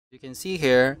You can see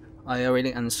here, I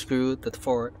already unscrewed the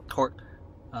torque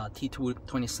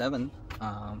T227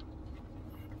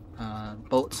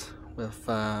 bolts with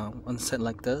one set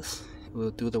like this. It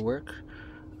will do the work.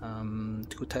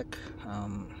 Tech.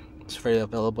 It's very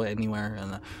available anywhere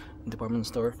in a department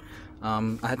store.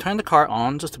 I had turned the car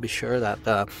on just to be sure that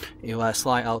if I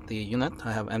slide out the unit,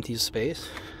 I have empty space.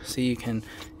 See, you can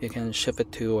shift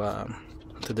it to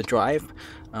the drive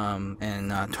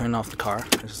and turn off the car.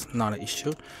 It's not an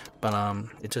issue, but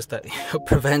it's just that it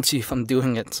prevents you from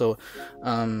doing it. So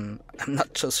I'm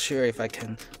not just sure if I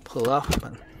can pull off,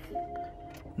 but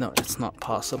no, it's not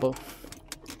possible.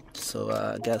 So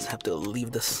I guess I have to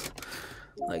leave this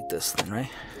like this then,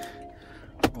 right?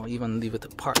 Or even leave it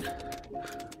apart.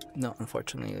 No,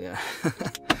 unfortunately, yeah.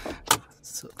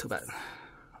 So too bad.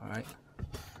 All right.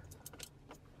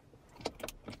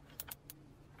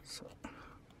 So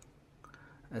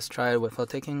let's try it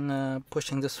without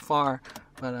pushing this far,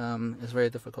 but it's very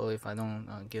difficult if I don't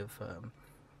give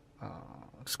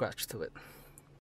scratch to it.